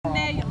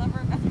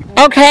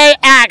Okay,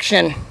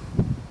 action.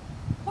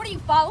 What, are you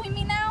following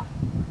me now?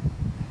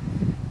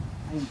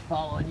 I ain't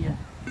following you.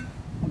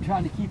 I'm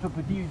trying to keep up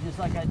with you just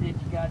like I did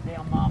your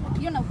goddamn mama.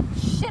 You don't know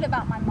shit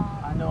about my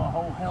mom. I know a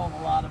whole hell of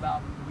a lot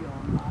about your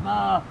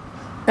mama.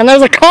 And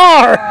there's a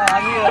car.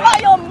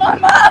 About your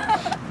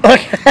mama.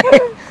 Okay.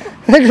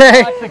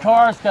 Okay. Like the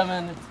car's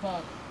coming. It's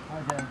fun.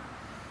 Okay.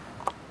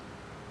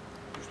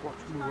 Just watch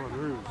Moulin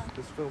Rouge.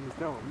 This film is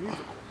now a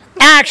musical.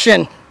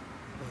 Action.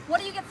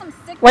 What do you get some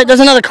sick? Wait, there's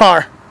another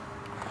car.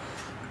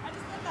 I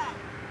just did that.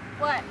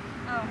 What?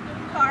 Oh,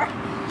 car.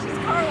 She's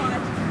car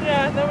watch.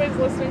 Yeah, nobody's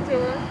listening to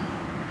her.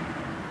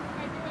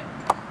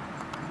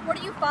 What,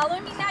 are you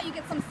following me now? You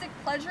get some sick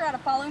pleasure out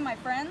of following my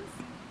friends?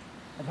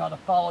 I try to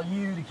follow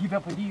you to keep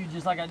up with you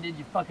just like I did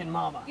your fucking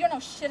mama. You don't know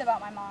shit about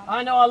my mom.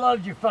 I know I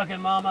loved your fucking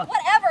mama.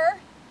 Whatever.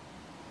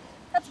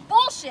 That's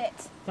bullshit.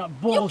 It's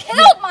not bullshit. You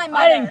killed my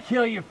mother. I didn't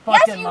kill your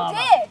fucking yes, you mama.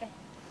 did.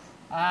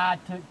 I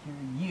took care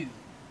of you.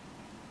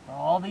 For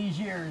all these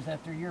years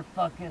after your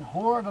fucking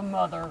whore of a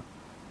mother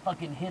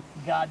fucking hit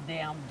the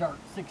goddamn dirt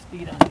 6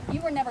 feet under.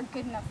 You were never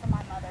good enough for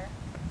my mother.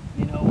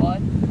 You know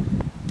what?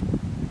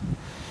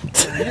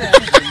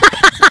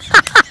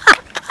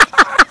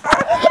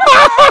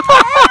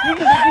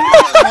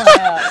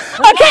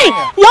 Okay,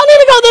 y'all need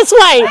to go this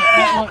way.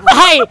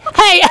 Hey.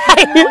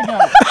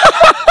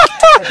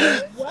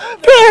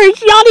 Here,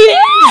 y'all need to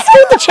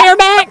scoot the chair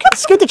back.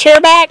 Scoot the chair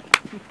back.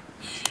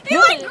 You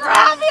like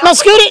grab me. No,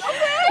 scoot it.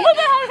 What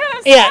the hell kind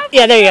of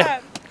Yeah, there you go.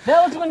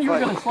 That was when you were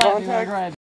going to slap me when I grabbed you.